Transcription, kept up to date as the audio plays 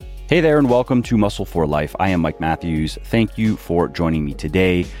Hey there, and welcome to Muscle for Life. I am Mike Matthews. Thank you for joining me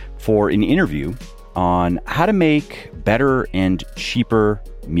today for an interview on how to make better and cheaper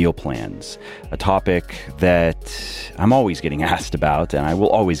meal plans, a topic that I'm always getting asked about, and I will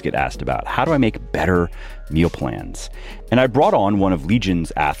always get asked about. How do I make better meal plans? And I brought on one of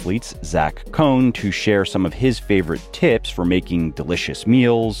Legion's athletes, Zach Coen, to share some of his favorite tips for making delicious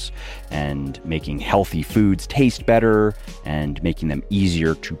meals and making healthy foods taste better and making them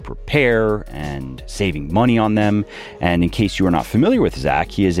easier to prepare and saving money on them. And in case you are not familiar with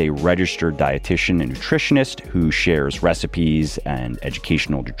Zach, he is a registered dietitian and nutritionist who shares recipes and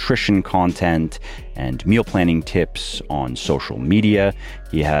educational nutrition content and meal planning tips on social media.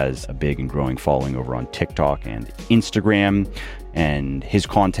 He has a big and growing following over on TikTok and Instagram, and his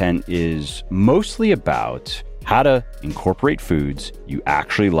content is mostly about how to incorporate foods you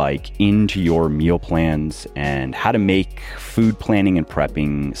actually like into your meal plans and how to make food planning and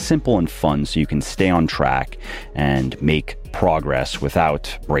prepping simple and fun so you can stay on track and make progress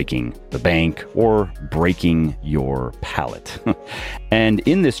without breaking the bank or breaking your palate. And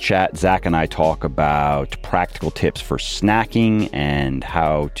in this chat, Zach and I talk about practical tips for snacking and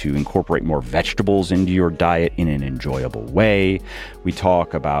how to incorporate more vegetables into your diet in an enjoyable way. We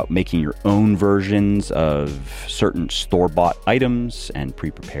talk about making your own versions of certain store-bought items and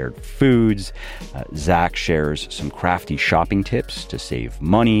pre-prepared foods. Zach shares some crafty shopping tips to save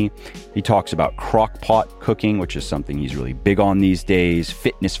money. He talks about crock-pot cooking, which is something he's really big on these days,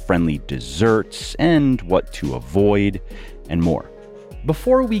 fitness-friendly desserts, and what to avoid, and more.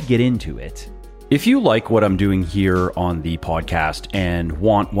 Before we get into it, if you like what I'm doing here on the podcast and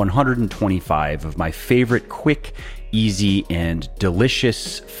want 125 of my favorite quick, easy, and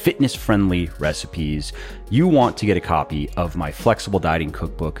delicious fitness-friendly recipes, you want to get a copy of my flexible dieting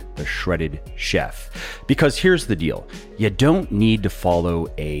cookbook, The Shredded Chef. Because here's the deal. You don't need to follow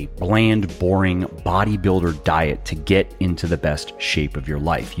a bland, boring bodybuilder diet to get into the best shape of your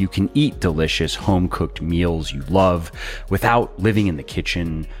life. You can eat delicious home-cooked meals you love without living in the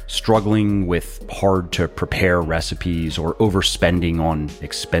kitchen, struggling with hard-to-prepare recipes, or overspending on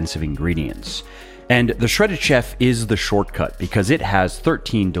expensive ingredients. And The Shredded Chef is the shortcut because it has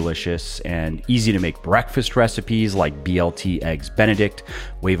 13 delicious and easy to make breakfast recipes like BLT Eggs Benedict,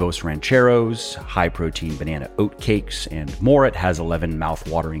 Huevos Rancheros, high protein banana oat cakes, and more. It has 11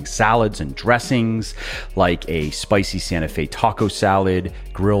 mouth-watering salads and dressings like a spicy Santa Fe taco salad,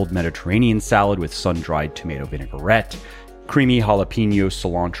 grilled Mediterranean salad with sun-dried tomato vinaigrette, creamy jalapeno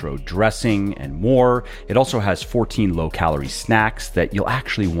cilantro dressing, and more. It also has 14 low-calorie snacks that you'll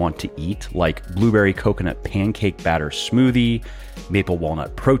actually want to eat, like blueberry coconut pancake batter smoothie, maple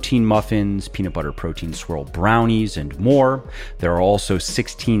walnut protein muffins, peanut butter protein swirl brownies, and more. There are also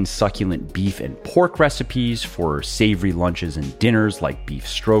 16 succulent beef and pork recipes for savory lunches and dinners like beef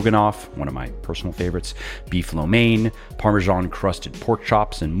stroganoff, one of my personal favorites, beef lo mein, Parmesan crusted pork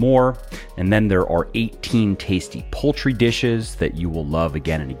chops, and more. And then there are 18 tasty poultry dishes that you will love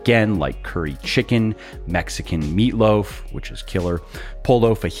again and again, like curry chicken, Mexican meatloaf, which is killer,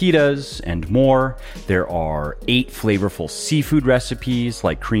 polo fajitas, and more. There are 8 flavorful seafood recipes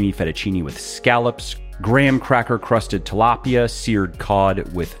like creamy fettuccine with scallops, graham cracker crusted tilapia, seared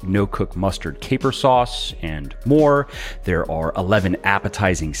cod with no-cook mustard caper sauce, and more. There are 11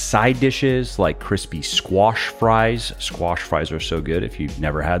 appetizing side dishes like crispy squash fries. Squash fries are so good. If you've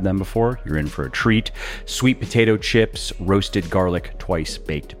never had them before, you're in for a treat. Sweet potato chips, roasted garlic twice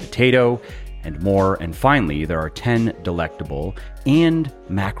baked potato, and more. And finally, there are 10 delectable and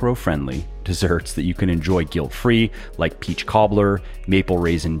macro-friendly desserts that you can enjoy guilt-free, like peach cobbler, maple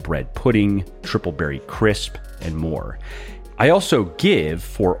raisin bread pudding, triple berry crisp, and more. I also give,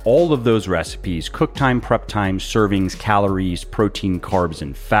 for all of those recipes, cook time, prep time, servings, calories, protein, carbs,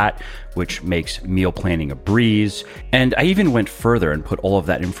 and fat, which makes meal planning a breeze. And I even went further and put all of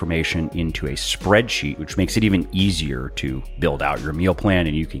that information into a spreadsheet, which makes it even easier to build out your meal plan.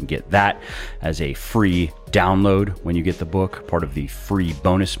 And you can get that as a free download when you get the book, part of the free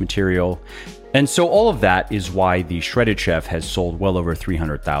bonus material. And so all of that is why The Shredded Chef has sold well over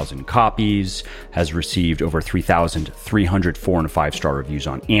 300,000 copies, has received over 3,300 4- and 5-star reviews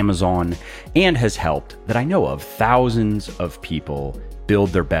on Amazon, and has helped, that I know of, thousands of people build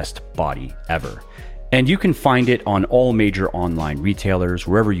their best body ever. And you can find it on all major online retailers,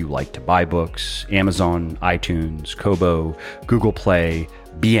 wherever you like to buy books: Amazon, iTunes, Kobo, Google Play,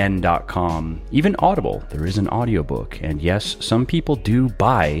 bn.com, even Audible. There is an audiobook. And yes, some people do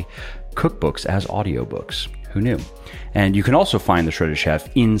buy cookbooks as audiobooks. Who knew? And you can also find The Shredded Chef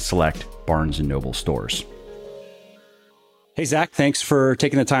in select Barnes & Noble stores. Hey, Zach, thanks for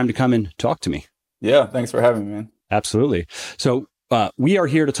taking the time to come and talk to me. Yeah, thanks for having me, man. Absolutely. So we are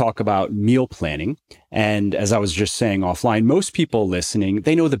here to talk about meal planning. And as I was just saying offline, most people listening,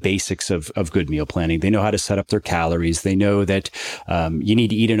 they know the basics of good meal planning. They know how to set up their calories. They know that you need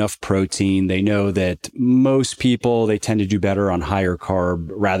to eat enough protein. They know that most people, they tend to do better on higher carb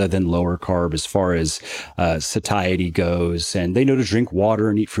rather than lower carb as far as satiety goes. And they know to drink water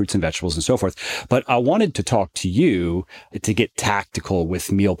and eat fruits and vegetables and so forth. But I wanted to talk to you to get tactical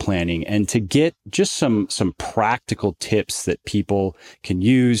with meal planning and to get just some practical tips that people can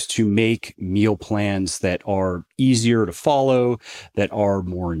use to make meal plans that are easier to follow, that are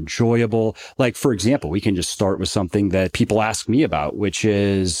more enjoyable. Like, for example, we can just start with something that people ask me about, which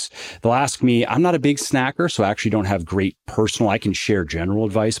is they'll ask me, I'm not a big snacker, so I actually don't have great I can share general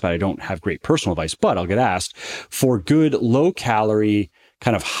advice, but I don't have great personal advice. But I'll get asked for good low calorie,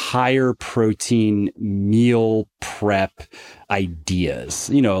 kind of higher protein meal prep ideas,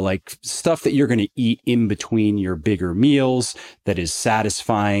 like stuff that you're going to eat in between your bigger meals that is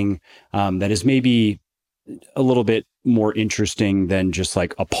satisfying, that is maybe a little bit more interesting than just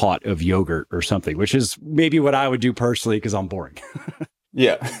like a pot of yogurt or something, which is maybe what I would do personally because I'm boring.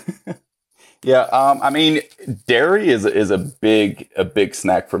 Yeah. Yeah. I mean, dairy is a big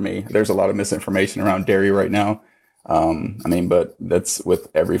snack for me. There's a lot of misinformation around dairy right now. But that's with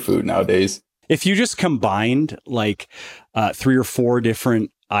every food nowadays. If you just combined like 3 or 4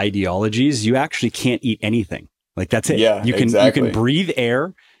 different ideologies, you actually can't eat anything. Like that's it. Yeah, you can exactly. You can breathe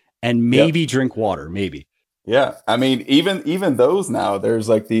air and maybe drink water, maybe. Yeah, I mean, even those now, there's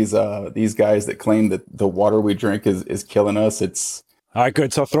like these guys that claim that the water we drink is killing us. It's all right,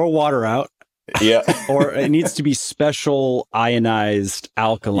 good. So throw water out. Yeah, or it needs to be special ionized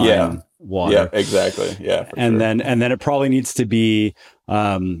alkaline water. Yeah, exactly. Yeah, and then it probably needs to be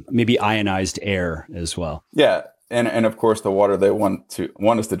maybe ionized air as well. Yeah, and of course the water they want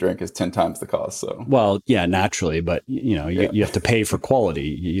us to drink is 10 times the cost. So well, yeah, naturally, but you have to pay for quality.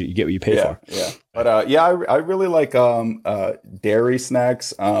 You get what you pay for. Yeah, but I really like dairy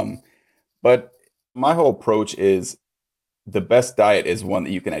snacks. But my whole approach is the best diet is one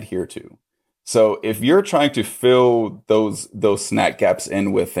that you can adhere to. So if you're trying to fill those snack gaps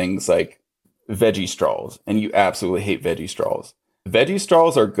in with things like veggie straws, and you absolutely hate veggie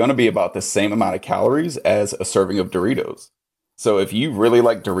straws are going to be about the same amount of calories as a serving of Doritos. So if you really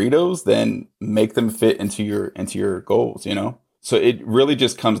like Doritos, then make them fit into your goals, So it really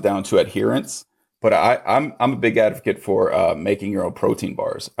just comes down to adherence. But I'm a big advocate for making your own protein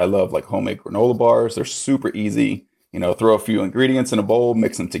bars. I love like homemade granola bars. They're super easy. Throw a few ingredients in a bowl,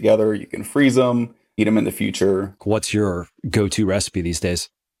 mix them together. You can freeze them, eat them in the future. What's your go-to recipe these days?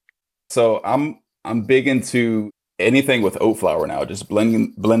 So I'm big into anything with oat flour now, just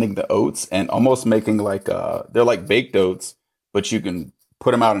blending the oats and almost making like they're like baked oats, but you can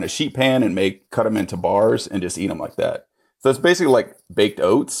put them out in a sheet pan and cut them into bars and just eat them like that. So it's basically like baked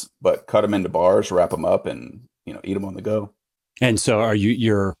oats, but cut them into bars, wrap them up, and eat them on the go. And so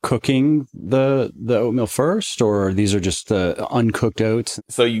you're cooking the oatmeal first, or these are just the uncooked oats?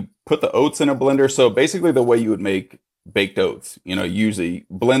 So you put the oats in a blender. So basically the way you would make baked oats, usually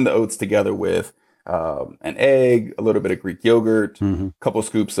blend the oats together with an egg, a little bit of Greek yogurt, a couple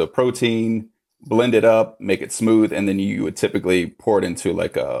scoops of protein, blend it up, make it smooth. And then you would typically pour it into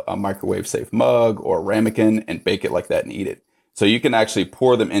like a microwave safe mug or a ramekin and bake it like that and eat it. So you can actually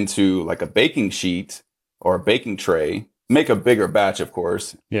pour them into like a baking sheet or a baking tray. Make a bigger batch, of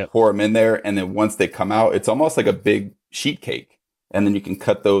course, pour them in there. And then once they come out, it's almost like a big sheet cake. And then you can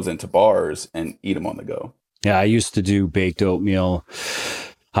cut those into bars and eat them on the go. Yeah, I used to do baked oatmeal.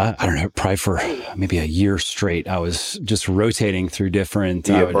 I don't know, probably for maybe a year straight. I was just rotating through different.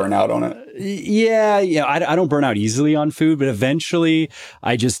 Do you burn out on it? Yeah. I don't burn out easily on food, but eventually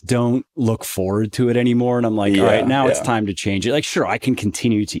I just don't look forward to it anymore. And I'm like, all right, now it's time to change it. Like, sure, I can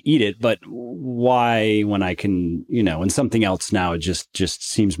continue to eat it, but why when I can, when something else now, it just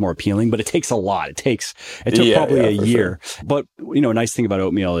seems more appealing, but it takes a lot. It took probably a year. Sure. But, a nice thing about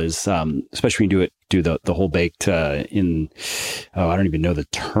oatmeal is, especially when you do the whole baked I don't even know the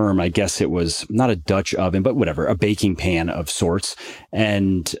term. I guess it was not a Dutch oven, but whatever, a baking pan of sorts.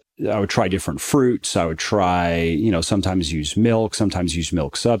 And I would try different fruits. I would try, sometimes use milk, sometimes use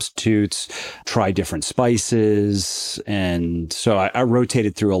milk substitutes, try different spices. And so I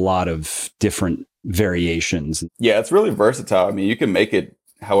rotated through a lot of different variations. Yeah, it's really versatile. I mean, you can make it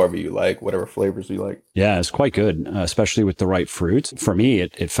however you like, whatever flavors you like. Yeah, it's quite good, especially with the right fruits. For me,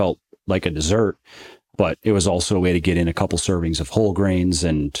 it felt like a dessert, but it was also a way to get in a couple servings of whole grains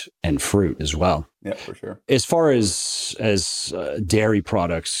and fruit as well. Yeah, for sure. As far as dairy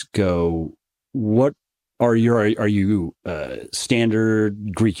products go, what Are you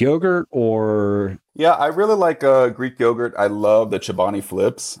standard Greek yogurt or Yeah, I really like Greek yogurt. I love the Chobani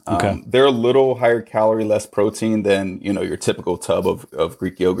flips. okay? They're a little higher calorie, less protein than your typical tub of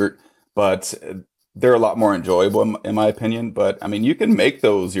Greek yogurt, but they're a lot more enjoyable in my opinion. But I mean, you can make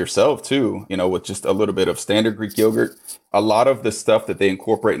those yourself too. With just a little bit of standard Greek yogurt. A lot of the stuff that they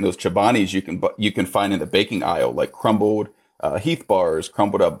incorporate in those Chobanis, you can find in the baking aisle, like crumbled Heath bars,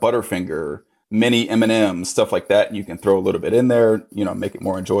 crumbled up Butterfinger, mini M&Ms, stuff like that. You can throw a little bit in there, make it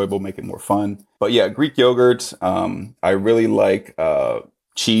more enjoyable, make it more fun. But yeah, Greek yogurt. I really like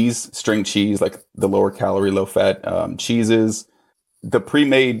cheese, string cheese, like the lower calorie, low fat cheeses. The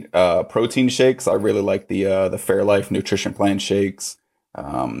pre-made protein shakes. I really like the Fairlife Nutrition Plan shakes.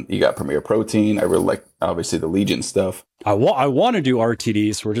 You got Premier Protein. I really like obviously the Legion stuff. I want to do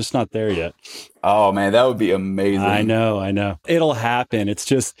RTDs. We're just not there yet. Oh man, that would be amazing. I know. It'll happen. It's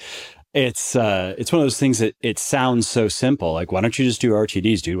just it's one of those things that it sounds so simple. Like, why don't you just do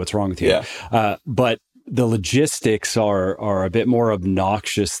RTDs, dude? What's wrong with you? Yeah. But the logistics are a bit more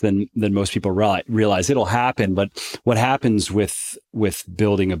obnoxious than most people realize. It'll happen, but what happens with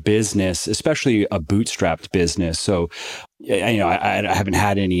building a business, especially a bootstrapped business? So, I haven't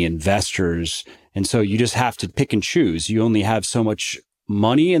had any investors, and so you just have to pick and choose. You only have so much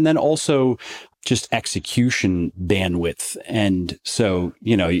money, and then also just execution bandwidth. And so,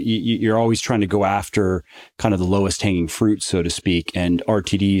 you're always trying to go after kind of the lowest hanging fruit, so to speak. And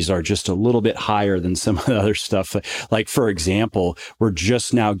RTDs are just a little bit higher than some of the other stuff. Like, for example, we're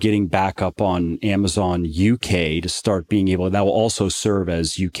just now getting back up on Amazon UK to start being able, that will also serve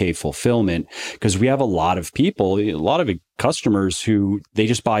as UK fulfillment, because we have a lot of people, a lot of customers who they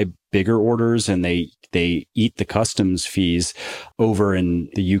just buy bigger orders and they eat the customs fees over in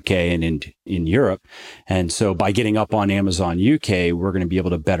the UK and in Europe. And so by getting up on Amazon UK, we're going to be able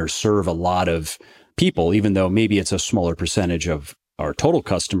to better serve a lot of people, even though maybe it's a smaller percentage of our total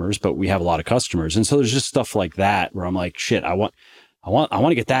customers, but we have a lot of customers. And so there's just stuff like that where I'm like, shit, I want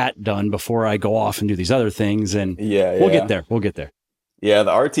to get that done before I go off and do these other things. And we'll get there. We'll get there. Yeah,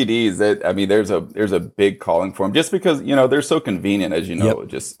 the RTDs, there's a big calling for them just because, they're so convenient, as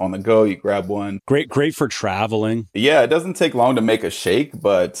just on the go, you grab one. Great for traveling. Yeah, it doesn't take long to make a shake,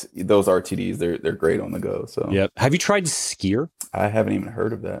 but those RTDs, they're great on the go. So yep. Have you tried Skyr? I haven't even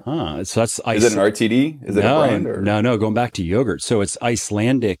heard of that. So that's Is it an RTD? Is it a brand? Or? No, going back to yogurt. So it's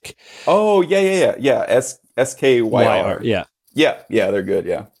Icelandic. Oh, yeah. SKYR. Yeah. Yeah, they're good.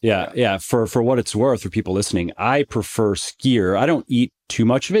 Yeah. For what it's worth, for people listening, I prefer Skyr. I don't eat too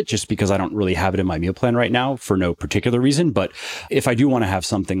much of it just because I don't really have it in my meal plan right now for no particular reason. But if I do want to have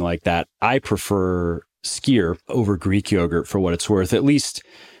something like that, I prefer Skyr over Greek yogurt for what it's worth. At least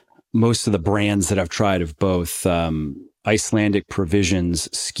most of the brands that I've tried of both Icelandic Provisions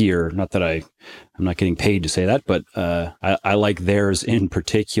Skyr. Not that I'm not getting paid to say that, but I like theirs in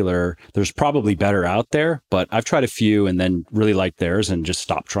particular. There's probably better out there, but I've tried a few and then really liked theirs and just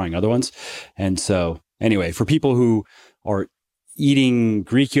stopped trying other ones. And so anyway, for people who are eating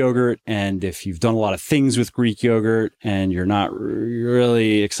Greek yogurt, and if you've done a lot of things with Greek yogurt and you're not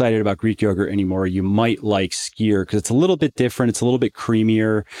really excited about Greek yogurt anymore, you might like Skyr because it's a little bit different. It's a little bit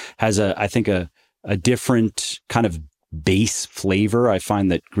creamier, has I think a different kind of base flavor. I find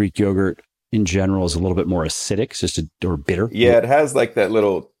that Greek yogurt in general is a little bit more acidic, or bitter. Yeah, it has like that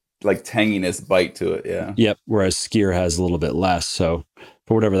little like tanginess bite to it. Yeah. Yep. Whereas Skyr has a little bit less. So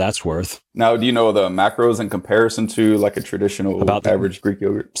for whatever that's worth. Now, do you know the macros in comparison to like a traditional average Greek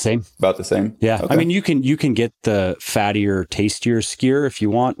yogurt? Same. About the same? Yeah. Okay. I mean, you can get the fattier, tastier Skyr if you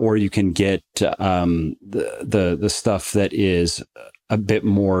want, or you can get the stuff that is a bit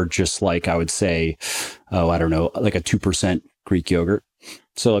more just like, I would say, I don't know, like a 2% Greek yogurt.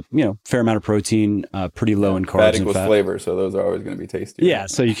 So, fair amount of protein, pretty low in carbs. Fat equals flavor, so those are always going to be tasty. Yeah,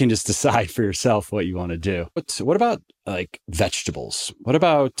 so you can just decide for yourself what you want to do. What about like vegetables? What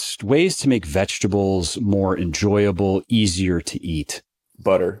about ways to make vegetables more enjoyable, easier to eat?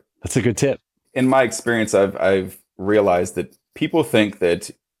 Butter. That's a good tip. In my experience, I've realized that people think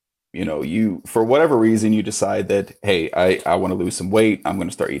that, you, for whatever reason, you decide that, hey, I want to lose some weight. I'm going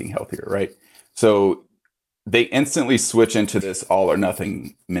to start eating healthier, right? So they instantly switch into this all or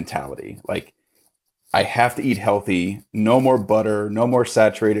nothing mentality. Like, I have to eat healthy, no more butter, no more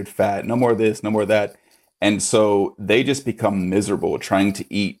saturated fat, no more this, no more that. And so they just become miserable trying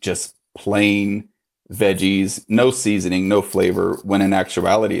to eat just plain veggies, no seasoning, no flavor, when in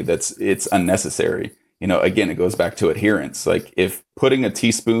actuality it's unnecessary. Again, it goes back to adherence. Like, if putting a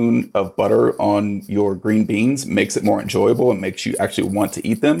teaspoon of butter on your green beans makes it more enjoyable and makes you actually want to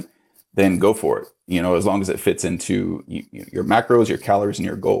eat them, then go for it, as long as it fits into your macros, your calories, and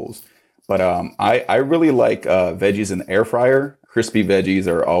your goals. But I really like veggies in the air fryer. Crispy veggies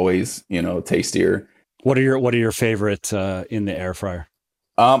are always, tastier. What are your favorite in the air fryer?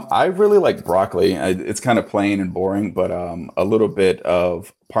 I really like broccoli. It's kind of plain and boring, but a little bit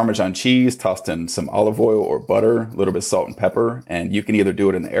of Parmesan cheese tossed in some olive oil or butter, a little bit of salt and pepper, and you can either do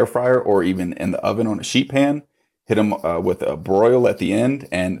it in the air fryer or even in the oven on a sheet pan. Hit them with a broil at the end,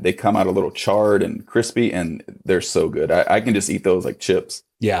 and they come out a little charred and crispy, and they're so good. I can just eat those like chips.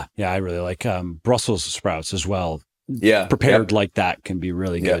 Yeah, yeah, I really like Brussels sprouts as well. Yeah, Prepared yep. like that can be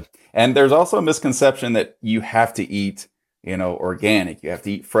really Yeah. good. And there's also a misconception that you have to eat, organic. You have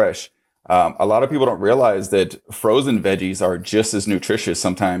to eat fresh. A lot of people don't realize that frozen veggies are just as nutritious,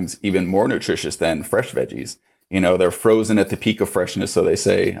 sometimes even more nutritious than fresh veggies. They're frozen at the peak of freshness, so they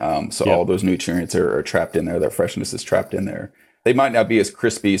say. So Yep. all those nutrients are trapped in there. Their freshness is trapped in there. They might not be as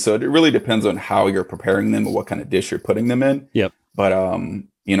crispy, so it really depends on how you're preparing them and what kind of dish you're putting them in. Yep. But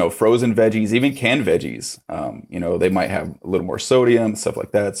frozen veggies, even canned veggies, they might have a little more sodium, stuff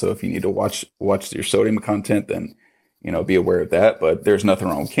like that. So if you need to watch your sodium content, then be aware of that. But there's nothing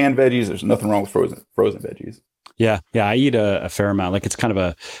wrong with canned veggies. There's nothing wrong with frozen veggies. Yeah, yeah, I eat a fair amount. Like it's kind of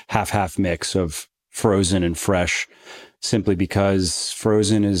a half mix of frozen and fresh, simply because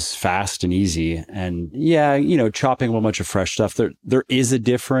frozen is fast and easy. And yeah, chopping a whole bunch of fresh stuff, there is a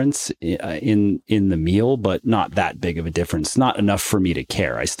difference in the meal, but not that big of a difference. Not enough for me to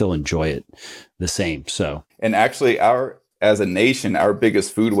care. I still enjoy it the same. So, And actually, as a nation, our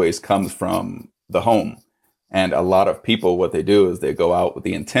biggest food waste comes from the home. And a lot of people, what they do is they go out with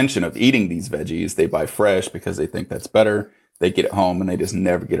the intention of eating these veggies. They buy fresh because they think that's better. They get it home and they just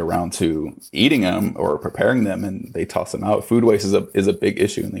never get around to eating them or preparing them, and they toss them out. Food waste is a big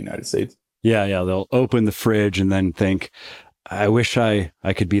issue in the United States. yeah, they'll open the fridge and then think, I wish I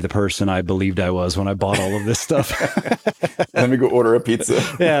could be the person I believed I was when I bought all of this stuff. Let me go order a pizza.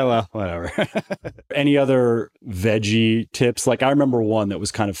 Yeah, well, whatever. Any other veggie tips? Like I remember one that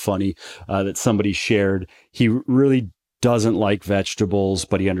was kind of funny that somebody shared. He really doesn't like vegetables,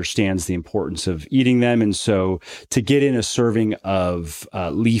 but he understands the importance of eating them. And so to get in a serving of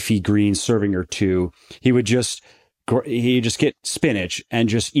leafy greens, serving or two, he just get spinach and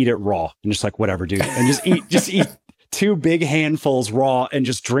just eat it raw and just like whatever, dude, and just eat two big handfuls raw and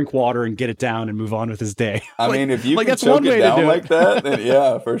just drink water and get it down and move on with his day. I Like- mean, if you like can that's one choke way it to down do like it. that, then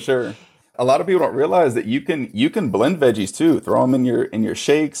yeah, for sure. A lot of people don't realize that you can blend veggies too. Throw them in your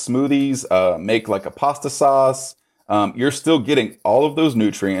shakes, smoothies, make like a pasta sauce. You're still getting all of those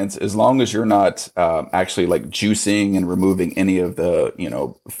nutrients as long as you're not actually like juicing and removing any of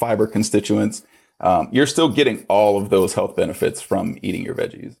the fiber constituents. You're still getting all of those health benefits from eating your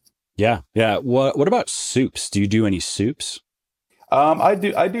veggies. Yeah, yeah. What about soups? Do you do any soups? I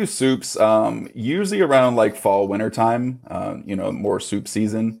do soups, usually around like fall, winter time, more soup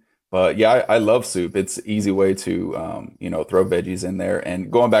season. But yeah, I love soup. It's an easy way to, throw veggies in there.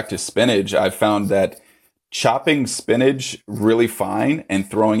 And going back to spinach, I found that chopping spinach really fine and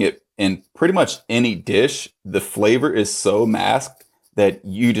throwing it in pretty much any dish, the flavor is so masked that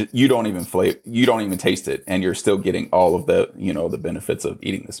you don't even taste it, and you're still getting all of the benefits of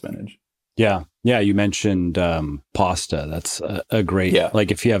eating the spinach. Yeah, yeah. You mentioned pasta. That's a great. Yeah.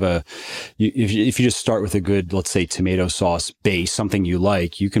 Like if you have if you just start with a good, let's say, tomato sauce base, something you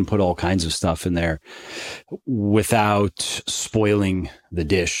like, you can put all kinds of stuff in there without spoiling the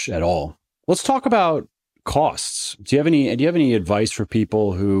dish at all. Let's talk about costs. Do you have any advice for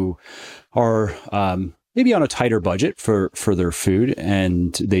people who are maybe on a tighter budget for their food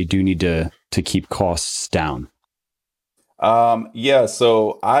and they do need to keep costs down? Yeah,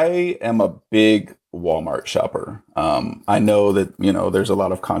 so I am a big Walmart shopper. I know that, there's a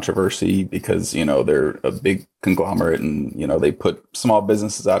lot of controversy because, they're a big conglomerate and, they put small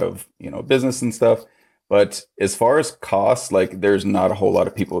businesses out of, business and stuff. But as far as costs, like there's not a whole lot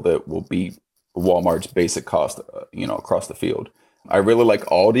of people that will beat Walmart's basic cost, across the field. I really like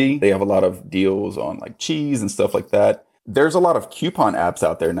Aldi. They have a lot of deals on like cheese and stuff like that. There's a lot of coupon apps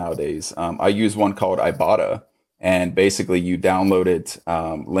out there nowadays. I use one called Ibotta. And basically you download it,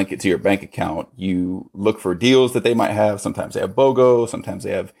 link it to your bank account. You look for deals that they might have. Sometimes they have BOGO. Sometimes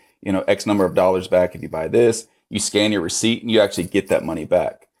they have, X number of dollars back if you buy this. You scan your receipt and you actually get that money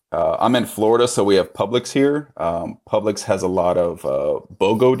back. I'm in Florida, so we have Publix here. Publix has a lot of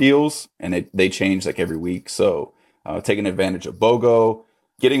BOGO deals, and they change like every week. So taking advantage of BOGO.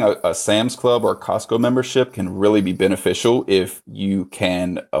 Getting a Sam's Club or Costco membership can really be beneficial if you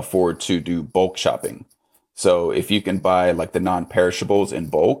can afford to do bulk shopping. So if you can buy like the non-perishables in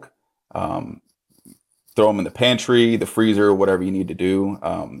bulk, throw them in the pantry, the freezer, whatever you need to do.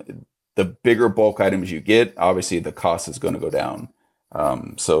 The bigger bulk items you get, obviously the cost is going to go down.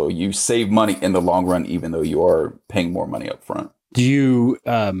 So you save money in the long run, even though you are paying more money up front. Do you,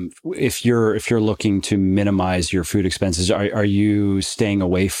 if you're looking to minimize your food expenses, are you staying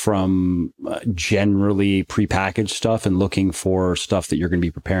away from generally prepackaged stuff and looking for stuff that you're going to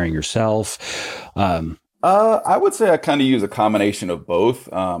be preparing yourself? I would say I kind of use a combination of both.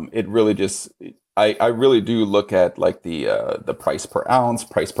 It really just, I really do look at like the price per ounce,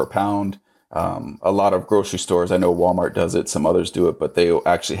 price per pound. A lot of grocery stores, I know Walmart does it, some others do it, but they'll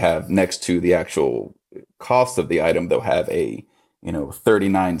actually have next to the actual cost of the item, they'll have a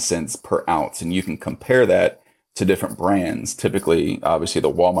 39 cents per ounce. And you can compare that to different brands. Typically, obviously,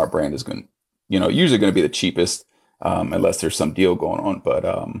 the Walmart brand is usually going to be the cheapest, unless there's some deal going on. But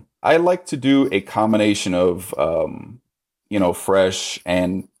I like to do a combination of, fresh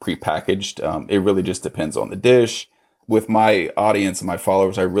and prepackaged. It really just depends on the dish. With my audience and my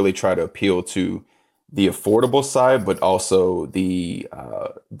followers, I really try to appeal to the affordable side, but also the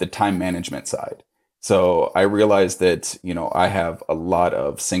time management side. So I realize that, I have a lot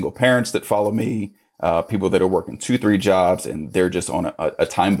of single parents that follow me, people that are working 2, 3 jobs, and they're just on a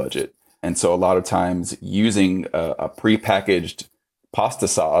time budget. And so a lot of times using a prepackaged pasta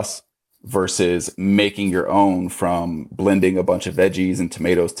sauce versus making your own from blending a bunch of veggies and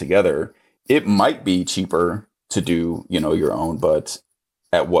tomatoes together, it might be cheaper to do, your own, but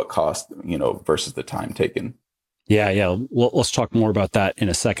at what cost, versus the time taken. Yeah. Well, let's talk more about that in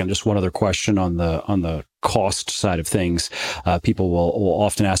a second. Just one other question on the cost side of things. People will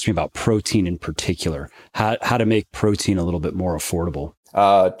often ask me about protein in particular. How to make protein a little bit more affordable.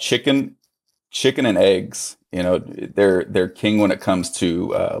 Chicken and eggs. They're king when it comes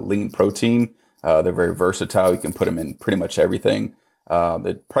to lean protein. They're very versatile. You can put them in pretty much everything.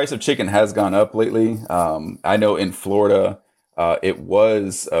 The price of chicken has gone up lately. I know in Florida, it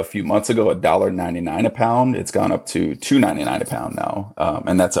was a few months ago $1.99 a pound. It's gone up to $2.99 a pound now,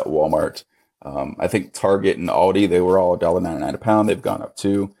 and that's at Walmart. I think Target and Aldi, they were all $1.99 a pound. They've gone up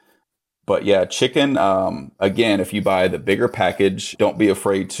too. But yeah, chicken, again, if you buy the bigger package, don't be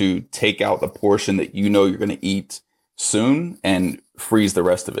afraid to take out the portion that you're going to eat soon and freeze the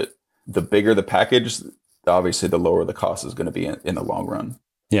rest of it. The bigger the package, obviously, the lower the cost is going to be in the long run.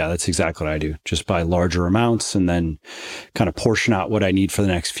 Yeah, that's exactly what I do. Just buy larger amounts and then kind of portion out what I need for the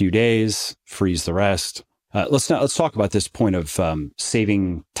next few days, freeze the rest. Let's talk about this point of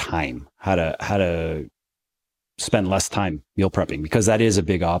saving time, how to spend less time meal prepping, because that is a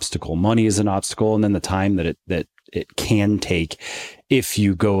big obstacle. Money is an obstacle, and then the time that it can take if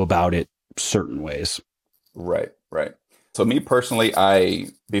you go about it certain ways. Right. So me personally,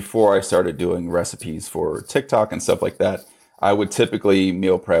 before I started doing recipes for TikTok and stuff like that, I would typically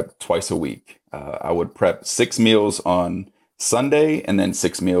meal prep twice a week. I would prep 6 meals on Sunday and then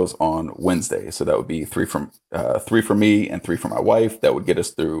 6 meals on Wednesday. So that would be 3 for me and 3 for my wife. That would get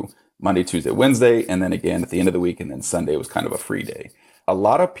us through Monday, Tuesday, Wednesday, and then again at the end of the week, and then Sunday was kind of a free day. A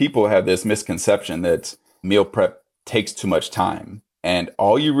lot of people have this misconception that meal prep takes too much time, and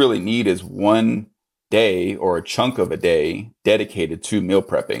all you really need is one day or a chunk of a day dedicated to meal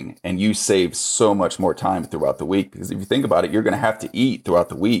prepping, and you save so much more time throughout the week. Because if you think about it, you're going to have to eat throughout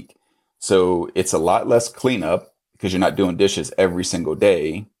the week. So it's a lot less cleanup because you're not doing dishes every single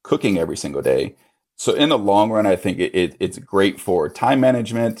day, cooking every single day. So in the long run, I think it's great for time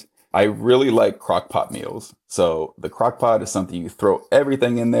management. I really like crock pot meals. So the crock pot is something you throw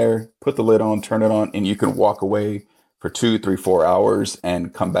everything in there, put the lid on, turn it on, and you can walk away for 2, 3, 4 hours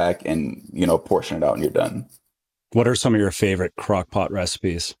and come back and, portion it out and you're done. What are some of your favorite crock pot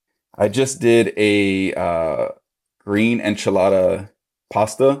recipes? I just did a green enchilada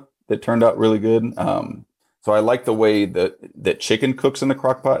pasta that turned out really good. So I like the way that chicken cooks in the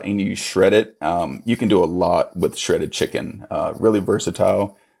crock pot and you shred it. You can do a lot with shredded chicken, really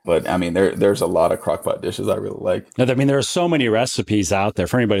versatile. But I mean, there's a lot of crock pot dishes I really like. I mean, there are so many recipes out there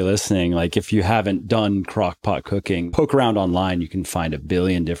for anybody listening. Like if you haven't done crock pot cooking, poke around online. You can find a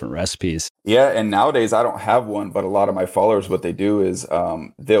billion different recipes. Yeah. And nowadays I don't have one, but a lot of my followers, what they do is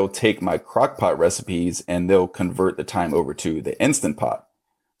they'll take my crock pot recipes and they'll convert the time over to the Instant Pot.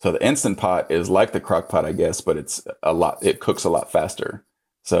 So the Instant Pot is like the crock pot, I guess, but it cooks a lot faster.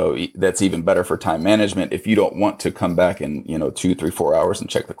 So that's even better for time management. If you don't want to come back in, 2, 3, 4 hours and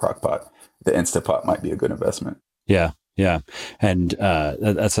check the crock pot, the Instant Pot might be a good investment. Yeah. And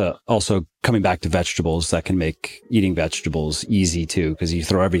that's also coming back to vegetables, that can make eating vegetables easy too, because you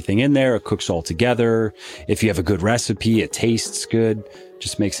throw everything in there, it cooks all together. If you have a good recipe, it tastes good,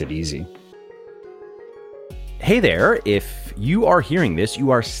 just makes it easy. Hey there, if you are hearing this, you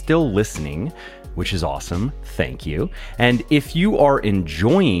are still listening. which is awesome. Thank you. And if you are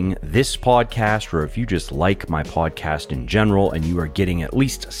enjoying this podcast, or if you just like my podcast in general and you are getting at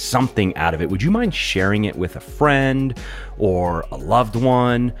least something out of it, would you mind sharing it with a friend or a loved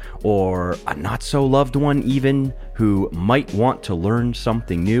one or a not so loved one even who might want to learn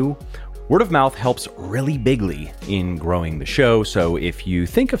something new? Word of mouth helps really bigly in growing the show, so if you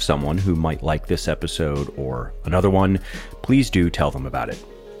think of someone who might like this episode or another one, please do tell them about it.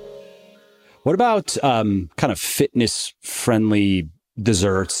 What about kind of fitness-friendly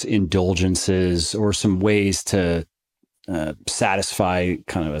desserts, indulgences, or some ways to satisfy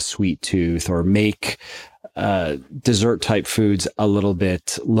kind of a sweet tooth or make dessert-type foods a little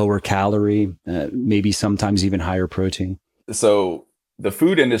bit lower calorie, maybe sometimes even higher protein? So the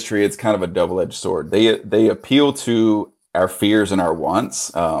food industry, it's kind of a double-edged sword. They appeal to our fears and our wants.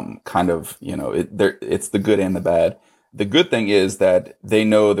 It's the good and the bad. The good thing is that they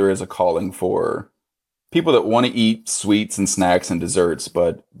know there is a calling for people that want to eat sweets and snacks and desserts,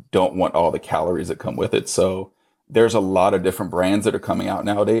 but don't want all the calories that come with it. So there's a lot of different brands that are coming out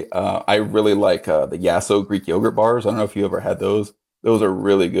nowadays. I really like the Yasso Greek yogurt bars. I don't know if you ever had those. Those are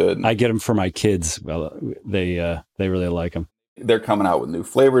really good. I get them for my kids. Well, they really like them. They're coming out with new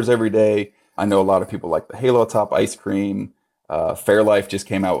flavors every day. I know a lot of people like the Halo Top ice cream. Fairlife just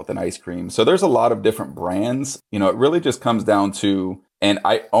came out with an ice cream. So there's a lot of different brands. It really just comes down to, and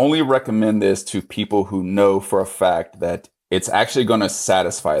I only recommend this to people who know for a fact that it's actually going to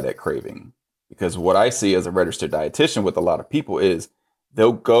satisfy that craving. Because what I see as a registered dietitian with a lot of people is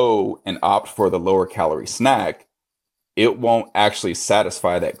they'll go and opt for the lower calorie snack. It won't actually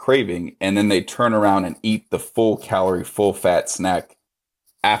satisfy that craving. And then they turn around and eat the full calorie, full fat snack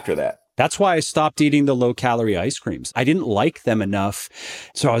after that. That's why I stopped eating the low calorie ice creams. I didn't like them enough.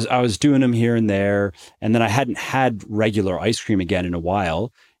 So I was doing them here and there. And then I hadn't had regular ice cream again in a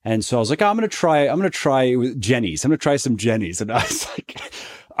while. And so I was like, I'm going to try with Jenny's. I'm going to try some Jenny's. And I was like,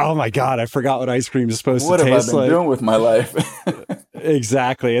 oh my God, I forgot what ice cream is supposed to taste like. What have I been doing with my life?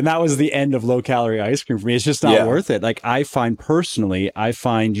 Exactly. And that was the end of low calorie ice cream for me. It's just not worth it. Like I find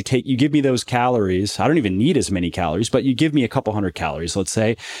you give me those calories. I don't even need as many calories, but you give me a couple hundred calories, let's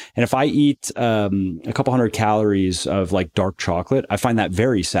say. And if I eat a couple hundred calories of like dark chocolate, I find that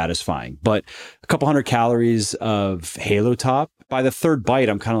very satisfying. But a couple hundred calories of Halo Top, by the third bite,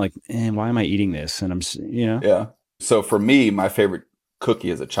 I'm kind of like, why am I eating this? And Yeah. So for me, my favorite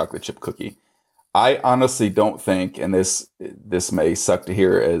cookie is a chocolate chip cookie. I honestly don't think, and this may suck to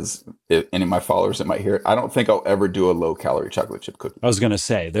hear as if any of my followers that might hear it, I don't think I'll ever do a low calorie chocolate chip cookie. I was going to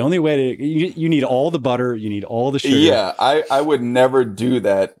say, the only way you need all the butter, you need all the sugar. Yeah, I would never do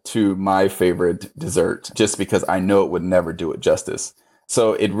that to my favorite dessert just because I know it would never do it justice.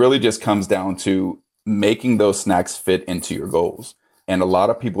 So it really just comes down to making those snacks fit into your goals. And a lot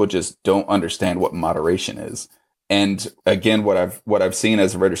of people just don't understand what moderation is. And again, what I've seen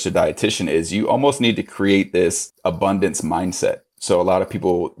as a registered dietitian is you almost need to create this abundance mindset. So a lot of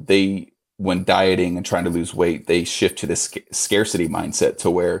people, when dieting and trying to lose weight, they shift to this scarcity mindset to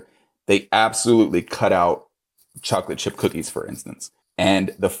where they absolutely cut out chocolate chip cookies, for instance.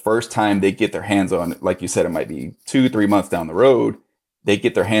 And the first time they get their hands on, like you said, it might be 2-3 months down the road, they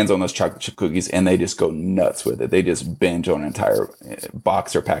get their hands on those chocolate chip cookies and they just go nuts with it. They just binge on an entire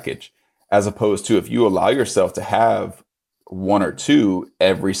box or package. As opposed to if you allow yourself to have 1 or 2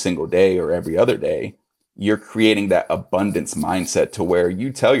 every single day or every other day, you're creating that abundance mindset to where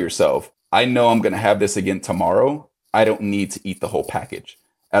you tell yourself, I know I'm going to have this again tomorrow. I don't need to eat the whole package.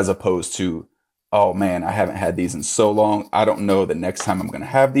 As opposed to, oh man, I haven't had these in so long. I don't know the next time I'm going to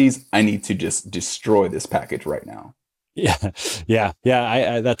have these. I need to just destroy this package right now. Yeah.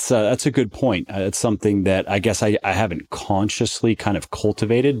 That's a good point. It's something that I guess I haven't consciously kind of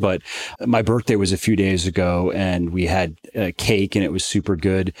cultivated, but my birthday was a few days ago and we had cake and it was super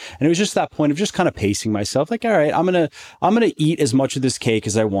good. And it was just that point of just kind of pacing myself like, all right, I'm going to eat as much of this cake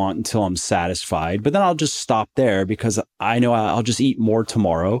as I want until I'm satisfied, but then I'll just stop there because I know I'll just eat more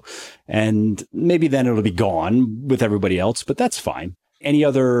tomorrow and maybe then it'll be gone with everybody else, but that's fine. Any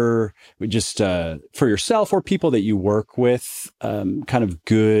other, just for yourself or people that you work with, kind of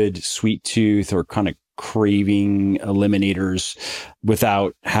good sweet tooth or kind of craving eliminators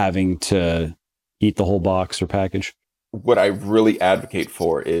without having to eat the whole box or package? What I really advocate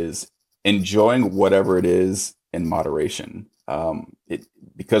for is enjoying whatever it is in moderation.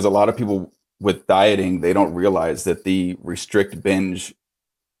 Because a lot of people with dieting, they don't realize that the restrict binge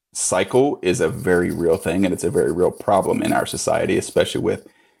cycle is a very real thing, and it's a very real problem in our society, especially with,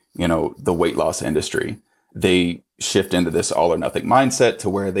 the weight loss industry. They shift into this all or nothing mindset to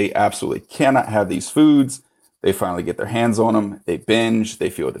where they absolutely cannot have these foods. They finally get their hands on them. They binge. They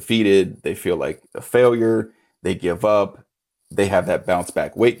feel defeated. They feel like a failure. They give up. They have that bounce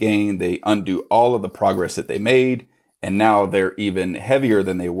back weight gain. They undo all of the progress that they made. And now they're even heavier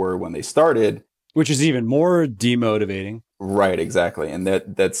than they were when they started. Which is even more demotivating. Right, exactly. And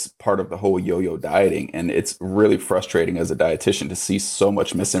that's part of the whole yo-yo dieting. And it's really frustrating as a dietitian to see so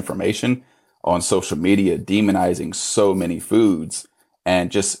much misinformation on social media demonizing so many foods, and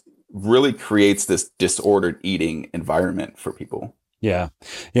just really creates this disordered eating environment for people. Yeah.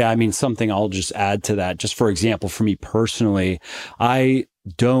 Yeah. I mean, something I'll just add to that, just for example, for me personally, I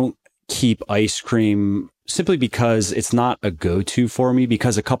don't keep ice cream simply because it's not a go-to for me,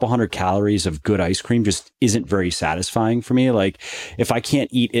 because a couple hundred calories of good ice cream just isn't very satisfying for me. Like if I can't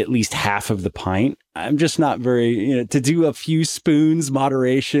eat at least half of the pint, I'm just not very, to do a few spoons,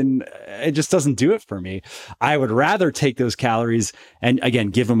 moderation, it just doesn't do it for me. I would rather take those calories and again,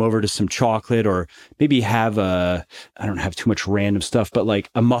 give them over to some chocolate, or maybe have I don't have too much random stuff, but like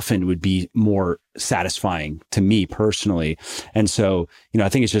a muffin would be more satisfying to me personally. And so, I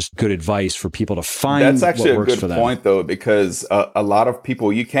think it's just good advice for people to find. That's actually what a good point though, because a lot of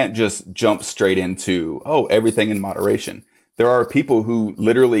people, you can't just jump straight into, everything in moderation. There are people who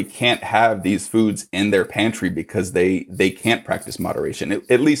literally can't have these foods in their pantry because they can't practice moderation,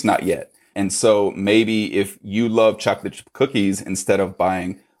 at least not yet. And so maybe if you love chocolate chip cookies, instead of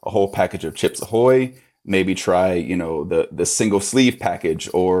buying a whole package of Chips Ahoy, maybe try, the single sleeve package.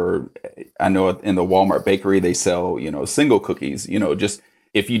 Or I know in the Walmart bakery, they sell, single cookies, just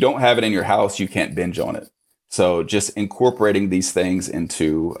if you don't have it in your house, you can't binge on it. So just incorporating these things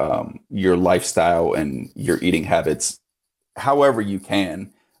into your lifestyle and your eating habits however you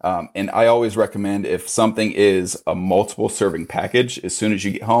can. And I always recommend, if something is a multiple serving package, as soon as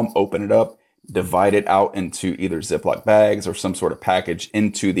you get home, open it up, divide it out into either Ziploc bags or some sort of package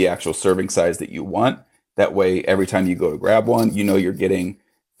into the actual serving size that you want. That way, every time you go to grab one, you're getting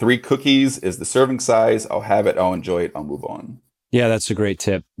 3 cookies is the serving size. I'll have it. I'll enjoy it. I'll move on. Yeah, that's a great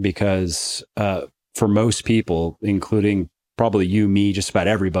tip, because for most people, including probably you, me, just about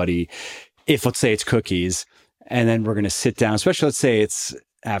everybody, if let's say it's cookies, and then we're going to sit down, especially let's say it's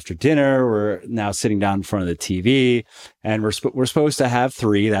after dinner, we're now sitting down in front of the TV, and we're supposed to have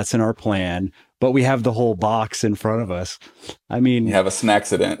 3. That's in our plan, but we have the whole box in front of us. I mean, you have a snack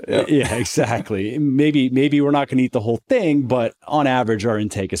accident. Yeah, yeah, exactly. Maybe we're not going to eat the whole thing, but on average, our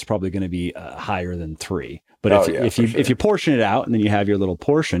intake is probably going to be higher than 3. But if you portion it out and then you have your little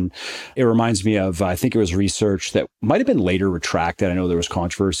portion, it reminds me of, I think it was research that might have been later retracted. I know there was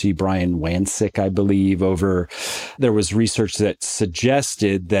controversy. Brian Wansink, I believe, there was research that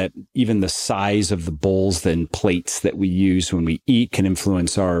suggested that even the size of the bowls and plates that we use when we eat can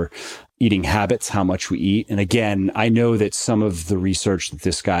influence our eating habits, how much we eat. And again, I know that some of the research that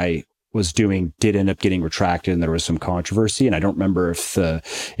this guy was doing did end up getting retracted, and there was some controversy. And I don't remember if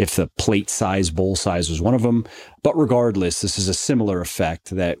the plate size, bowl size was one of them. But regardless, this is a similar effect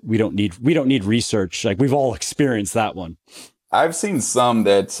that we don't need research. Like, we've all experienced that one. I've seen some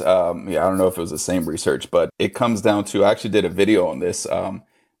that, I don't know if it was the same research, but it comes down to, I actually did a video on this,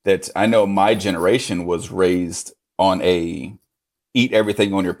 that I know my generation was raised on a eat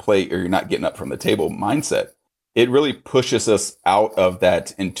everything on your plate or you're not getting up from the table mindset. It really pushes us out of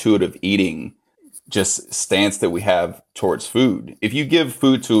that intuitive eating just stance that we have towards food. If you give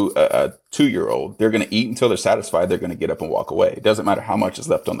food to a 2-year-old, they're going to eat until they're satisfied. They're going to get up and walk away. It doesn't matter how much is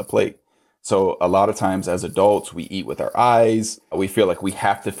left on the plate. So a lot of times as adults, we eat with our eyes. We feel like we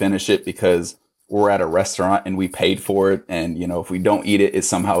have to finish it because we're at a restaurant and we paid for it. And, if we don't eat it, it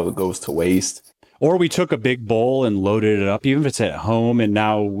somehow goes to waste. Or we took a big bowl and loaded it up, even if it's at home, and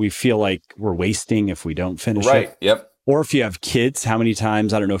now we feel like we're wasting if we don't finish it. Right. Yep. Or if you have kids, how many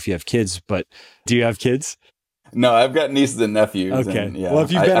times, I don't know if you have kids, but do you have kids? No, I've got nieces and nephews. Okay. And, yeah, well,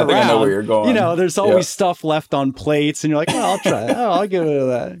 if you've been I around, think I know where you're going. There's always stuff left on plates, and you're like, I'll try it. I'll give it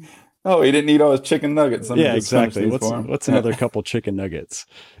that. Oh, he didn't eat all his chicken nuggets. Yeah, exactly. What's another couple chicken nuggets?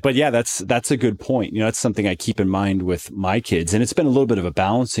 But yeah, that's a good point. That's something I keep in mind with my kids. And it's been a little bit of a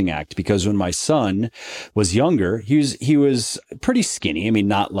balancing act, because when my son was younger, he was pretty skinny. I mean,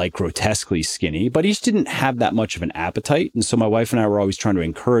 not like grotesquely skinny, but he just didn't have that much of an appetite. And so my wife and I were always trying to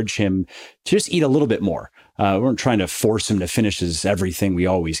encourage him to just eat a little bit more. We weren't trying to force him to finish everything we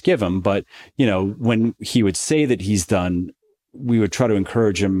always give him. But, when he would say that he's done, we would try to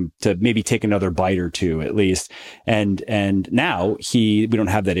encourage him to maybe take another bite or two at least. And now we don't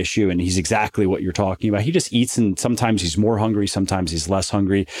have that issue, and he's exactly what you're talking about. He just eats, and sometimes he's more hungry, sometimes he's less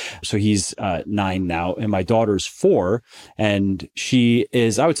hungry. So he's 9 now, and my daughter's 4, and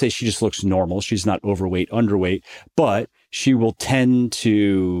I would say she just looks normal. She's not overweight, underweight, but she will tend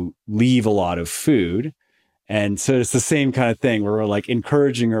to leave a lot of food. And so it's the same kind of thing where we're like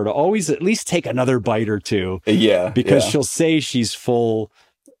encouraging her to always at least take another bite or two, Yeah, because yeah. she'll say she's full,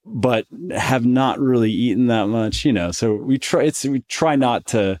 but have not really eaten that much, So we try not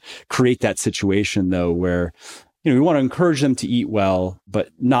to create that situation though, where, we want to encourage them to eat well, but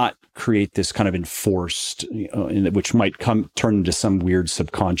not create this kind of enforced, which might turn into some weird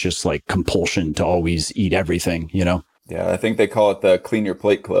subconscious like compulsion to always eat everything. Yeah, I think they call it the clean your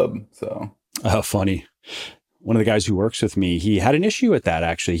plate club. So, Oh, funny. One of the guys who works with me, he had an issue with that.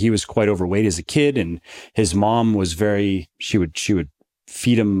 Actually, he was quite overweight as a kid, and his mom was she would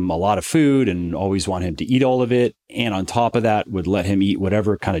feed him a lot of food and always want him to eat all of it. And on top of that, would let him eat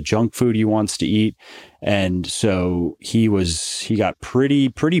whatever kind of junk food he wants to eat. And so he got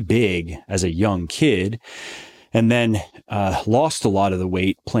pretty big as a young kid, and then lost a lot of the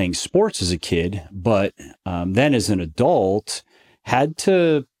weight playing sports as a kid. But then as an adult, had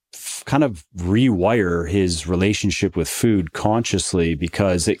to kind of rewire his relationship with food consciously,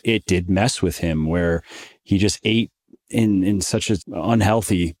 because it did mess with him, where he just ate in such an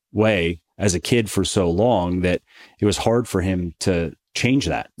unhealthy way as a kid for so long that it was hard for him to change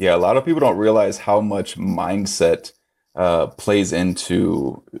that. yeah, a lot of people don't realize how much mindset plays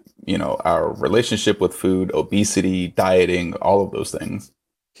into, our relationship with food, obesity, dieting, all of those things.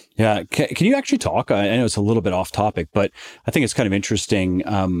 Yeah. Can you actually talk? I know it's a little bit off topic, but I think it's kind of interesting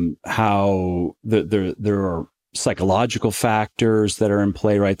how there are psychological factors that are in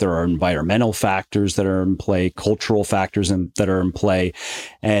play, right? There are environmental factors that are in play, cultural factors that are in play.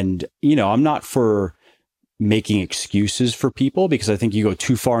 And, I'm not for making excuses for people, because I think you go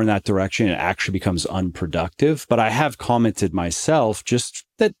too far in that direction, it actually becomes unproductive. But I have commented myself, just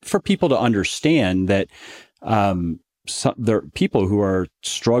that for people to understand that, there are people who are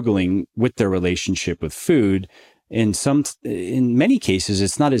struggling with their relationship with food. In many cases,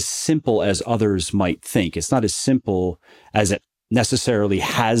 it's not as simple as others might think. It's not as simple as it necessarily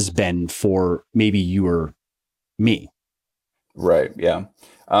has been for maybe you or me. Right. Yeah.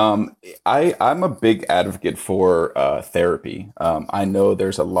 I'm a big advocate for therapy. I know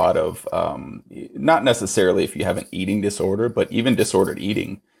there's a lot of, not necessarily if you have an eating disorder, but even disordered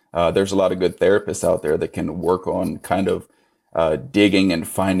eating. There's a lot of good therapists out there that can work on kind of digging and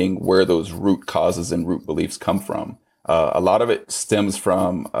finding where those root causes and root beliefs come from. A lot of it stems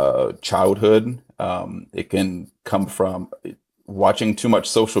from childhood. It can come from watching too much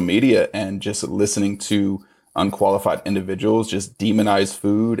social media and just listening to unqualified individuals just demonize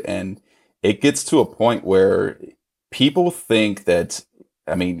food. And it gets to a point where people think that,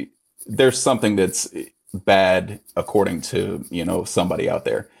 I mean, there's something that's bad according to, somebody out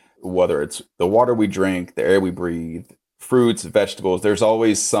there, whether it's the water we drink, the air we breathe, fruits, vegetables. There's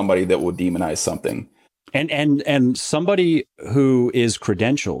always somebody that will demonize something. And somebody who is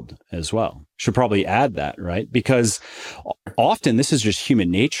credentialed as well should probably add that, right? Because often this is just human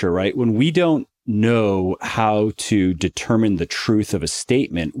nature, right? When we don't know how to determine the truth of a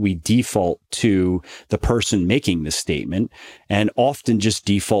statement, we default to the person making the statement, and often just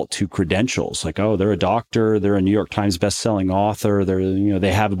default to credentials, like, oh, they're a doctor, they're a New York Times best-selling author,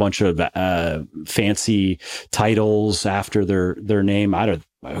 they have a bunch of fancy titles after their name.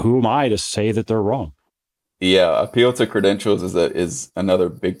 Who am I to say that they're wrong? Yeah, appeal to credentials is another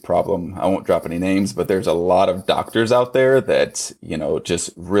big problem. I won't drop any names, but there's a lot of doctors out there that,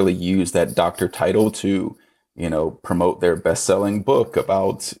 just really use that doctor title to, promote their best-selling book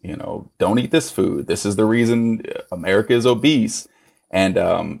about, don't eat this food. This is the reason America is obese. And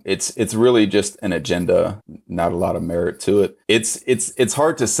it's really just an agenda, not a lot of merit to it. It's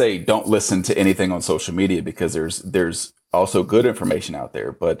hard to say don't listen to anything on social media, because there's also good information out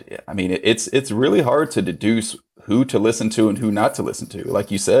there. But I mean, it's really hard to deduce who to listen to and who not to listen to.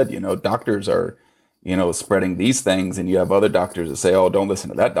 Like you said, doctors are, spreading these things, and you have other doctors that say, oh, don't listen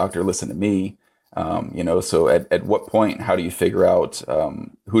to that doctor, listen to me. So at what point, how do you figure out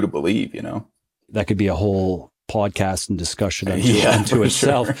who to believe, That could be a whole podcast and discussion unto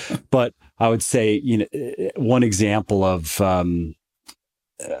itself. Sure. But I would say, one example of a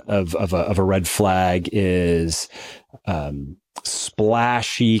red flag is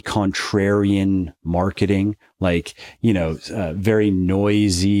splashy contrarian marketing, like, very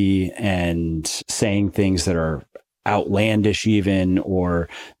noisy and saying things that are outlandish even, or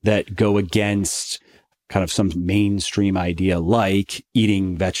that go against kind of some mainstream idea, like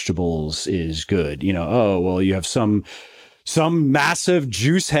eating vegetables is good. Oh, well, you have some massive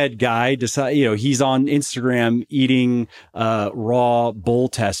juice head guy decide, he's on Instagram eating raw bull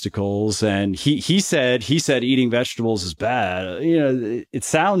testicles, and he said eating vegetables is bad. It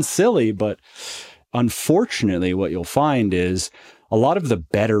sounds silly, but unfortunately what you'll find is a lot of the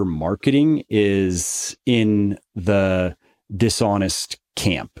better marketing is in the dishonest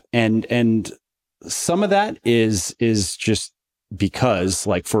camp. And some of that is just because,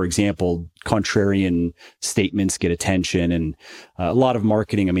 like, for example, contrarian statements get attention, and a lot of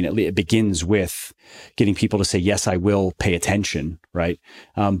marketing, I mean, it begins with getting people to say, yes, I will pay attention, right?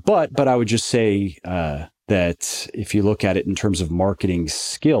 But I would just say that if you look at it in terms of marketing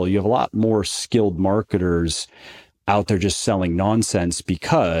skill, you have a lot more skilled marketers out there just selling nonsense,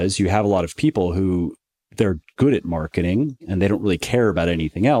 because you have a lot of people who they're good at marketing and they don't really care about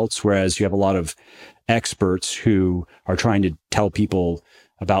anything else. Whereas you have a lot of experts who are trying to tell people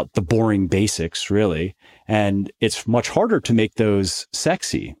about the boring basics, really. And it's much harder to make those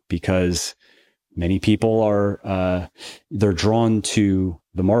sexy, because many people are, they're drawn to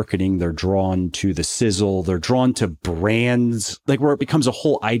the marketing, they're drawn to the sizzle, they're drawn to brands, like where it becomes a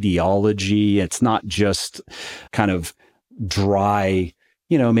whole ideology. It's not just kind of dry,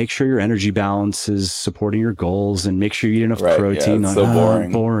 make sure your energy balance is supporting your goals and make sure you eat enough protein. Yeah, it's so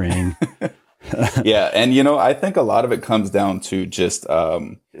boring. Boring. Yeah. And, I think a lot of it comes down to just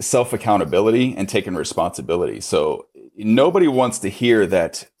self-accountability and taking responsibility. So nobody wants to hear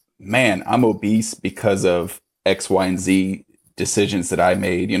that, man, I'm obese because of X, Y, and Z decisions that I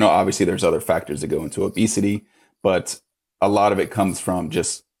made. Obviously there's other factors that go into obesity, but a lot of it comes from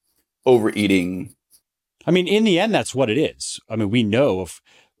just overeating. I mean, in the end, that's what it is. I mean, we know of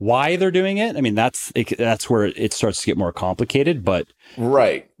why they're doing it. I mean, that's where it starts to get more complicated, but.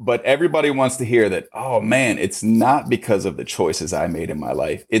 Right. But everybody wants to hear that, oh man, it's not because of the choices I made in my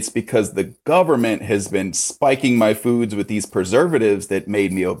life. It's because the government has been spiking my foods with these preservatives that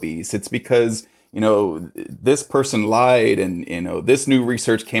made me obese. It's because, this person lied and, this new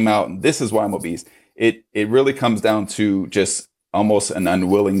research came out and this is why I'm obese. It really comes down to just almost an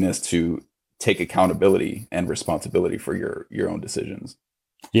unwillingness to take accountability and responsibility for your own decisions.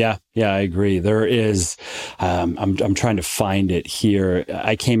 Yeah, I agree. There is, I'm trying to find it here.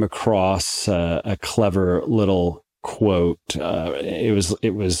 I came across a clever little quote.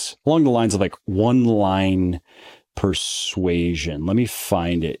 It was along the lines of like one line persuasion. Let me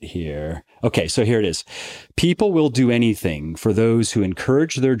find it here. Okay, so here it is. People will do anything for those who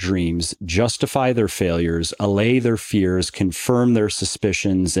encourage their dreams, justify their failures, allay their fears, confirm their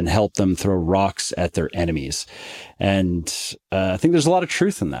suspicions, and help them throw rocks at their enemies. And I think there's a lot of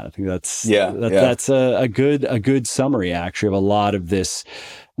truth in that. I think that's a good summary, actually, of a lot of this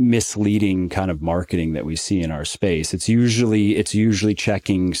misleading kind of marketing that we see in our space. It's usually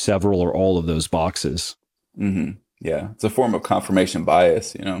checking several or all of those boxes. Mm-hmm. Yeah, it's a form of confirmation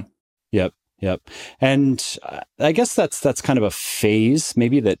bias, Yep. And I guess that's kind of a phase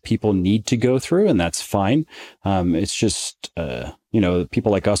maybe that people need to go through, and that's fine. It's just,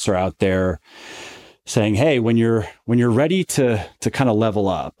 people like us are out there saying, hey, when you're ready to kind of level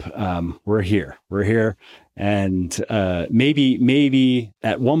up, we're here. And maybe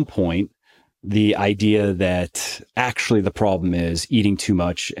at one point, the idea that actually the problem is eating too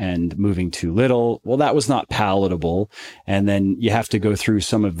much and moving too little, well, that was not palatable. And then you have to go through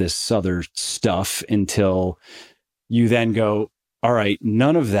some of this other stuff until you then go, all right,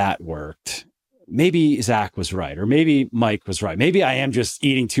 none of that worked. Maybe Zach was right, or maybe Mike was right. Maybe I am just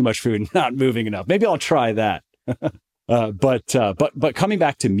eating too much food and not moving enough. Maybe I'll try that. But coming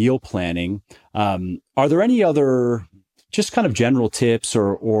back to meal planning, are there any other just kind of general tips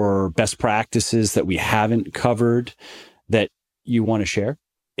or best practices that we haven't covered that you want to share?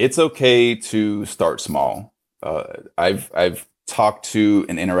 It's okay to start small. I've talked to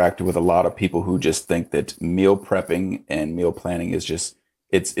and interacted with a lot of people who just think that meal prepping and meal planning is just,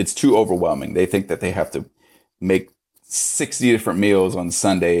 it's too overwhelming. They think that they have to make 60 different meals on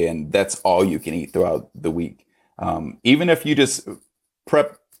Sunday and that's all you can eat throughout the week. Even if you just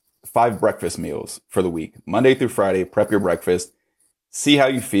prep 5 breakfast meals for the week, Monday through Friday, prep your breakfast, see how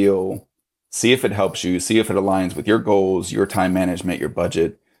you feel, see if it helps you, see if it aligns with your goals, your time management, your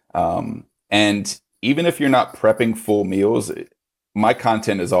budget. And even if you're not prepping full meals, my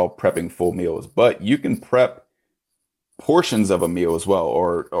content is all prepping full meals, but you can prep portions of a meal as well,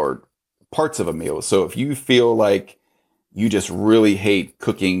 or parts of a meal. So if you feel like you just really hate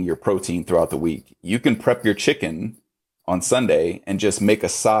cooking your protein throughout the week, you can prep your chicken on Sunday and just make a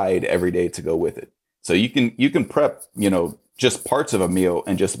side every day to go with it. So you can prep, just parts of a meal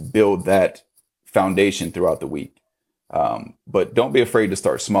and just build that foundation throughout the week. But don't be afraid to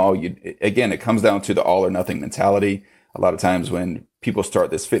start small. Again, it comes down to the all or nothing mentality. A lot of times when people start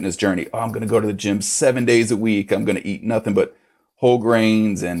this fitness journey, I'm going to go to the gym 7 days a week. I'm going to eat nothing but whole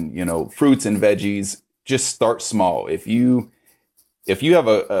grains and, fruits and veggies. Just start small. If you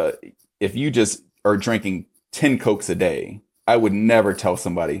just are drinking 10 Cokes a day, I would never tell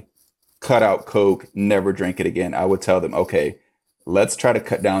somebody, cut out Coke, never drink it again. I would tell them, okay, let's try to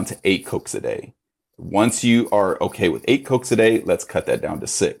cut down to 8 Cokes a day. Once you are okay with 8 Cokes a day, let's cut that down to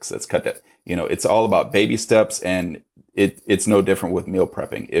 6. Let's cut that. It's all about baby steps, and it's no different with meal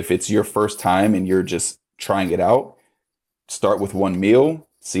prepping. If it's your first time and you're just trying it out, start with one meal,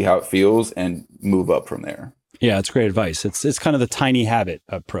 see how it feels, and move up from there. Yeah, it's great advice. It's kind of the tiny habit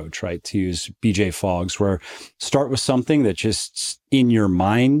approach, right? To use BJ Fogg's, where start with something that just in your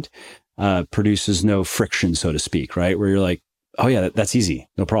mind produces no friction, so to speak, right? Where you're like, oh yeah, that's easy,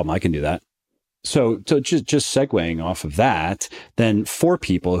 no problem, I can do that. So just segueing off of that, then for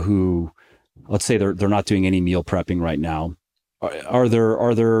people who, let's say they're not doing any meal prepping right now, are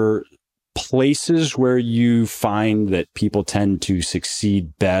there places where you find that people tend to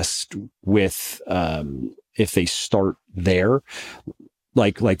succeed best with if they start there,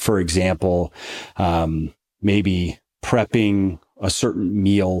 like for example, maybe prepping a certain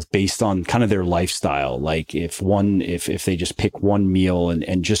meal based on kind of their lifestyle. Like if they just pick one meal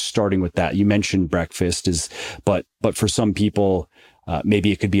and just starting with that. You mentioned breakfast but for some people,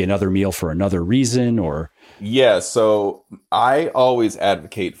 maybe it could be another meal for another reason or. Yeah. So I always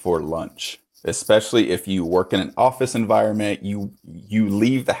advocate for lunch, especially if you work in an office environment, you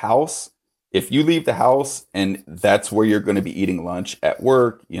leave the house. If you leave the house and that's where you're going to be eating lunch at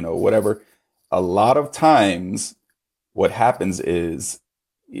work, whatever, a lot of times what happens is,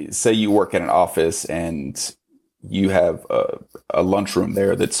 say you work at an office and you have a lunchroom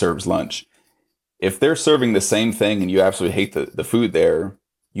there that serves lunch. If they're serving the same thing and you absolutely hate the food there,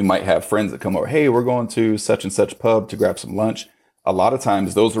 you might have friends that come over, hey, we're going to such and such pub to grab some lunch. A lot of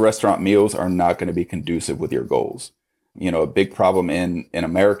times those restaurant meals are not going to be conducive with your goals. A big problem in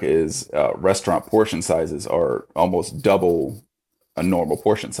America is restaurant portion sizes are almost double a normal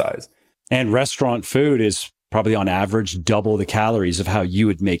portion size. And restaurant food is probably on average double the calories of how you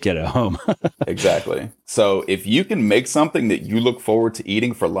would make it at home. Exactly. So if you can make something that you look forward to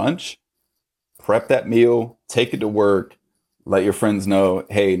eating for lunch, prep that meal, take it to work, let your friends know,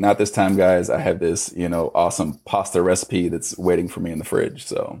 hey, not this time, guys. I have this, awesome pasta recipe that's waiting for me in the fridge.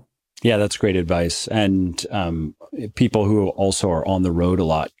 So. Yeah, that's great advice. And people who also are on the road a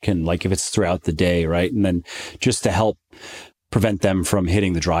lot can, like if it's throughout the day, right? And then just to help prevent them from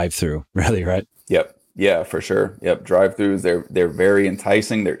hitting the drive-through, really, right? Yep. Yeah, for sure. Yep. Drive-throughs, they're very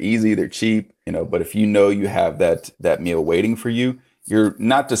enticing. They're easy. They're cheap. But if you have that meal waiting for you, you're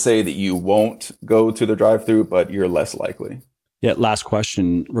not to say that you won't go to the drive-through, but you're less likely. Yeah. Last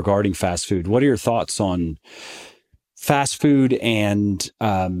question regarding fast food. What are your thoughts on fast food and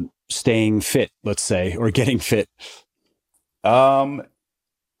staying fit, let's say, or getting fit?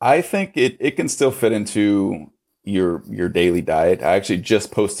 I think it can still fit into your daily diet. I actually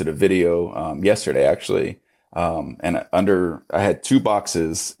just posted a video yesterday, actually. And I had 2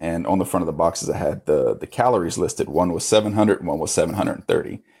 boxes, and on the front of the boxes, I had the calories listed. One was 700 and one was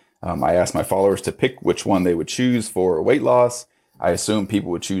 730. I asked my followers to pick which one they would choose for weight loss. I assume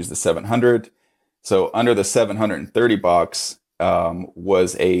people would choose the 700. So under the 730 box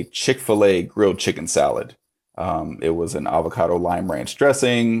was a Chick-fil-A grilled chicken salad. It was an avocado lime ranch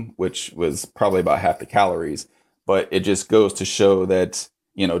dressing, which was probably about half the calories. But it just goes to show that,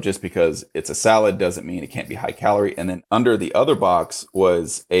 just because it's a salad doesn't mean it can't be high calorie. And then under the other box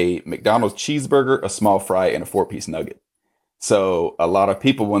was a McDonald's cheeseburger, a small fry, and a 4-piece nugget. So a lot of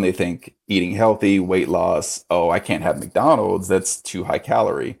people, when they think eating healthy, weight loss, oh, I can't have McDonald's, that's too high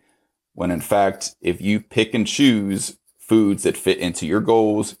calorie. When in fact, if you pick and choose foods that fit into your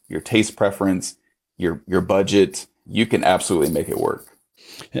goals, your taste preference, your budget, you can absolutely make it work.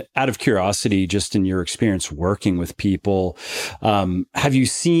 Out of curiosity, just in your experience working with people, have you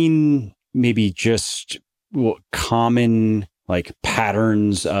seen maybe just common like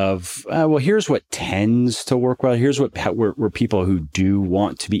patterns of, here's what tends to work well. Here's where people who do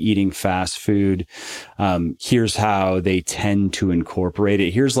want to be eating fast food, here's how they tend to incorporate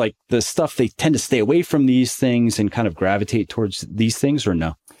it. Here's like the stuff they tend to stay away from these things and kind of gravitate towards these things, or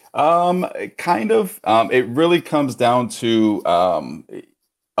no? Kind of. It really comes down to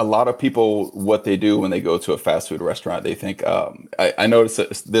a lot of people, what they do when they go to a fast food restaurant. They think, I notice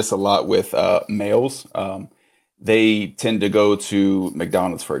this a lot with males. They tend to go to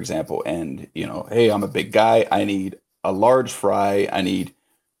McDonald's, for example, and, hey, I'm a big guy. I need a large fry. I need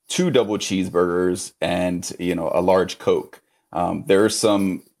 2 double cheeseburgers and, a large Coke. There are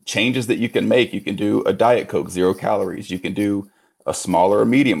some changes that you can make. You can do a Diet Coke, 0 calories. You can do a small or a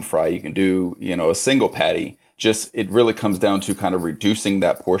medium fry. You can do, a single patty. Just, it really comes down to kind of reducing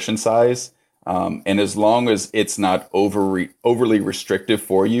that portion size. And as long as it's not overly restrictive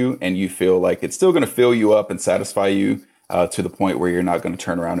for you and you feel like it's still going to fill you up and satisfy you, to the point where you're not going to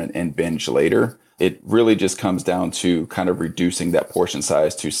turn around and binge later. It really just comes down to kind of reducing that portion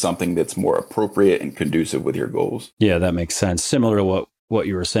size to something that's more appropriate and conducive with your goals. Yeah, that makes sense. Similar to what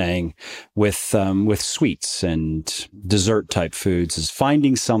you were saying with sweets and dessert type foods, is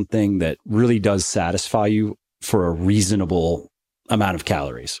finding something that really does satisfy you for a reasonable amount of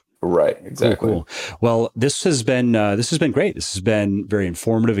calories. Right, exactly. Cool. Well, this has been great. This has been very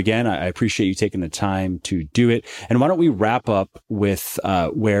informative. Again, I appreciate you taking the time to do it. And why don't we wrap up with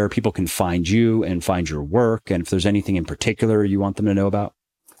where people can find you and find your work, and if there's anything in particular you want them to know about?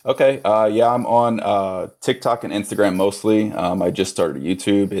 Okay. Yeah, I'm on TikTok and Instagram mostly. I just started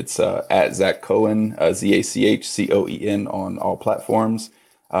YouTube. It's at Zach Coen, ZACHCOEN on all platforms.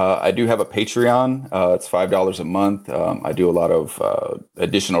 I do have a Patreon. It's $5 a month. I do a lot of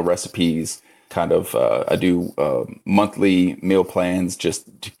additional recipes. I do monthly meal plans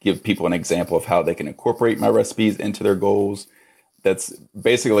just to give people an example of how they can incorporate my recipes into their goals. That's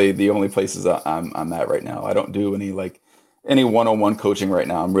basically the only places I'm at right now. I don't do any one-on-one coaching right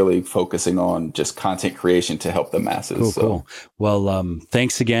now. I'm really focusing on just content creation to help the masses. Cool. Well,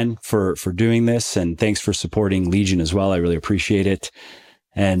 thanks again for doing this, and thanks for supporting Legion as well. I really appreciate it.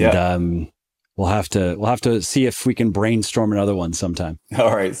 And we'll have to see if we can brainstorm another one sometime.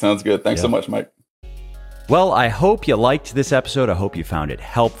 All right. Sounds good. Thanks so much, Mike. Well, I hope you liked this episode. I hope you found it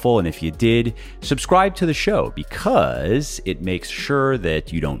helpful. And if you did, subscribe to the show, because it makes sure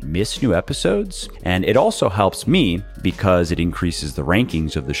that you don't miss new episodes. And it also helps me because it increases the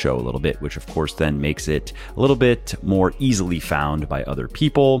rankings of the show a little bit, which of course then makes it a little bit more easily found by other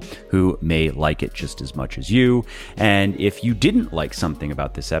people who may like it just as much as you. And if you didn't like something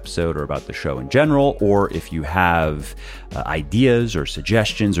about this episode or about the show in general, or if you have ideas or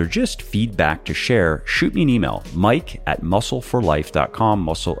suggestions or just feedback to share, shoot me an email, mike@muscleforlife.com,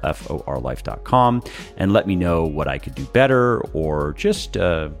 muscleforlife.com, and let me know what I could do better, or just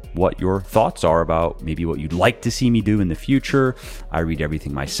what your thoughts are about maybe what you'd like to see me do in the future. I read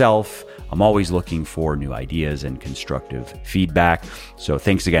everything myself. I'm always looking for new ideas and constructive feedback. So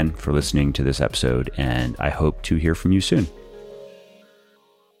thanks again for listening to this episode, and I hope to hear from you soon.